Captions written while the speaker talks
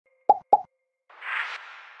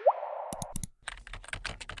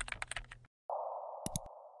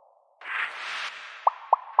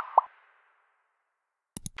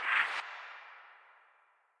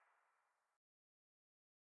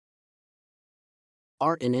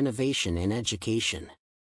Art and innovation in education.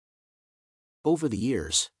 Over the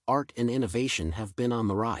years, art and innovation have been on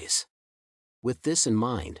the rise. With this in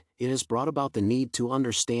mind, it has brought about the need to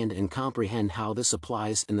understand and comprehend how this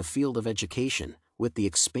applies in the field of education, with the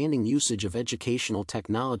expanding usage of educational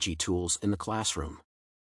technology tools in the classroom.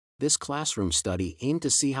 This classroom study aimed to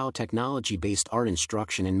see how technology-based art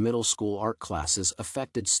instruction in middle school art classes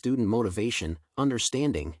affected student motivation,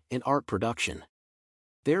 understanding, and art production.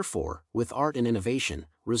 Therefore, with art and innovation,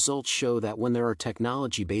 results show that when there are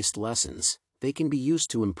technology-based lessons, they can be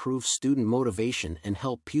used to improve student motivation and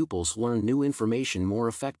help pupils learn new information more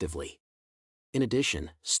effectively. In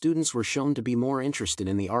addition, students were shown to be more interested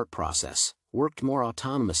in the art process, worked more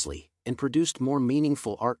autonomously, and produced more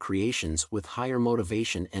meaningful art creations with higher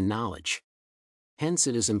motivation and knowledge. Hence,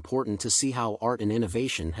 it is important to see how art and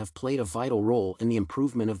innovation have played a vital role in the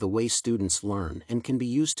improvement of the way students learn and can be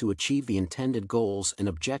used to achieve the intended goals and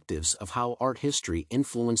objectives of how art history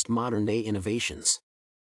influenced modern-day innovations.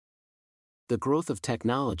 The growth of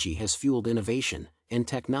technology has fueled innovation, and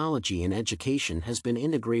technology in education has been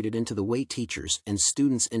integrated into the way teachers and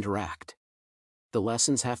students interact. The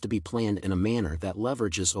lessons have to be planned in a manner that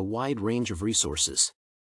leverages a wide range of resources.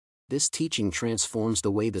 This teaching transforms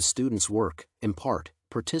the way the students work, impart,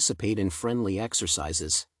 participate in friendly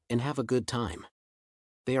exercises, and have a good time.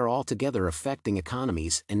 They are altogether affecting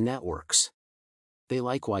economies and networks. They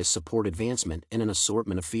likewise support advancement in an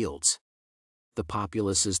assortment of fields. The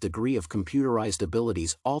populace's degree of computerized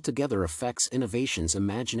abilities altogether affects innovation's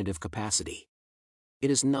imaginative capacity. It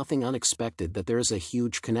is nothing unexpected that there is a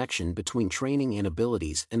huge connection between training and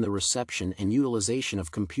abilities and the reception and utilization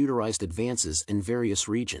of computerized advances in various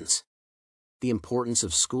regions. The importance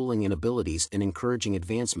of schooling and abilities in encouraging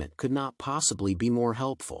advancement could not possibly be more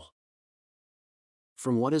helpful.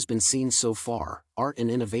 From what has been seen so far, art and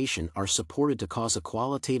innovation are supported to cause a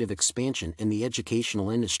qualitative expansion in the educational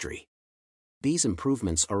industry. These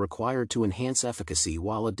improvements are required to enhance efficacy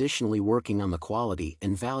while additionally working on the quality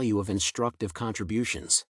and value of instructive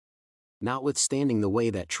contributions. Notwithstanding the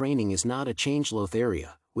way that training is not a change-loath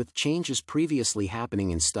area, with changes previously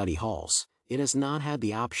happening in study halls, it has not had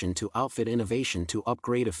the option to outfit innovation to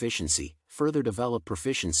upgrade efficiency, further develop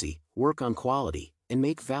proficiency, work on quality, and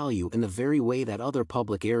make value in the very way that other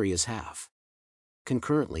public areas have.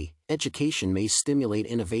 Concurrently, education may stimulate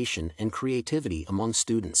innovation and creativity among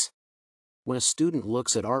students. When a student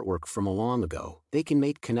looks at artwork from a long ago, they can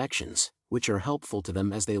make connections, which are helpful to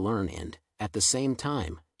them as they learn and, at the same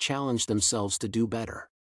time, challenge themselves to do better.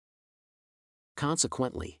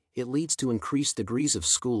 Consequently, it leads to increased degrees of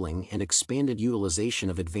schooling and expanded utilization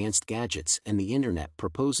of advanced gadgets, and the Internet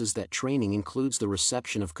proposes that training includes the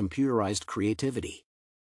reception of computerized creativity.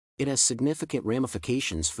 It has significant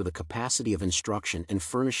ramifications for the capacity of instruction and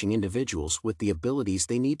furnishing individuals with the abilities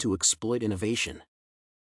they need to exploit innovation.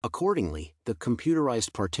 Accordingly, the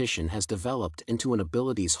computerized partition has developed into an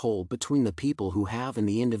abilities hole between the people who have and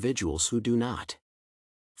the individuals who do not.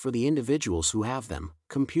 For the individuals who have them,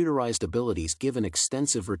 computerized abilities give an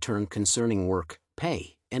extensive return concerning work,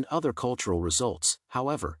 pay, and other cultural results.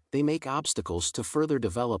 However, they make obstacles to further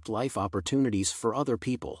developed life opportunities for other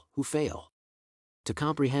people who fail. To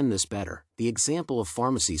comprehend this better, the example of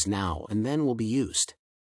pharmacies now and then will be used.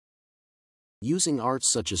 Using arts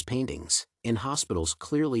such as paintings in hospitals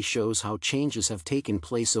clearly shows how changes have taken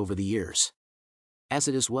place over the years. As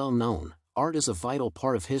it is well known, art is a vital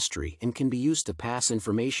part of history and can be used to pass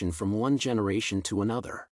information from one generation to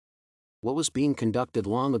another. What was being conducted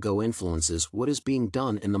long ago influences what is being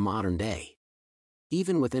done in the modern day.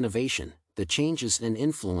 Even with innovation, the changes and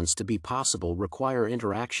influence to be possible require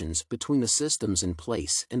interactions between the systems in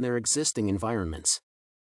place and their existing environments.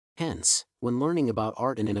 Hence, when learning about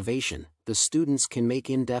art and innovation, the students can make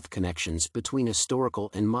in-depth connections between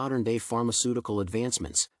historical and modern-day pharmaceutical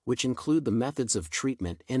advancements, which include the methods of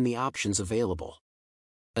treatment and the options available.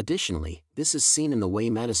 Additionally, this is seen in the way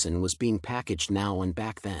medicine was being packaged now and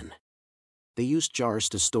back then. They used jars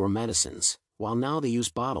to store medicines, while now they use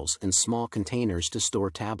bottles and small containers to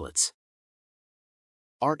store tablets.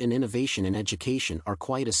 Art and innovation in education are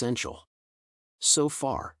quite essential. So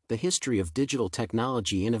far, the history of digital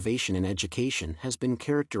technology innovation in education has been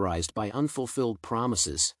characterized by unfulfilled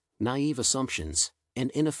promises, naive assumptions, and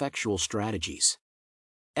ineffectual strategies.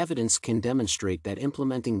 Evidence can demonstrate that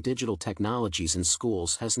implementing digital technologies in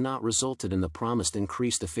schools has not resulted in the promised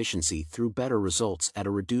increased efficiency through better results at a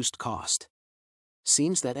reduced cost.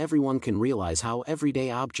 Seems that everyone can realize how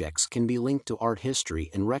everyday objects can be linked to art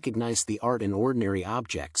history and recognize the art in ordinary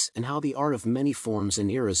objects and how the art of many forms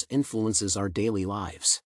and eras influences our daily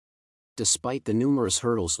lives. Despite the numerous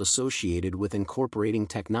hurdles associated with incorporating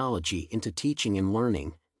technology into teaching and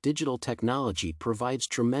learning, digital technology provides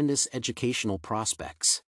tremendous educational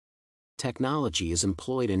prospects. Technology is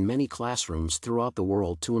employed in many classrooms throughout the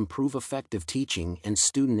world to improve effective teaching and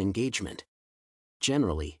student engagement.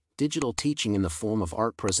 Generally, digital teaching in the form of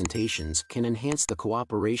art presentations can enhance the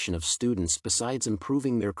cooperation of students besides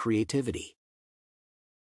improving their creativity.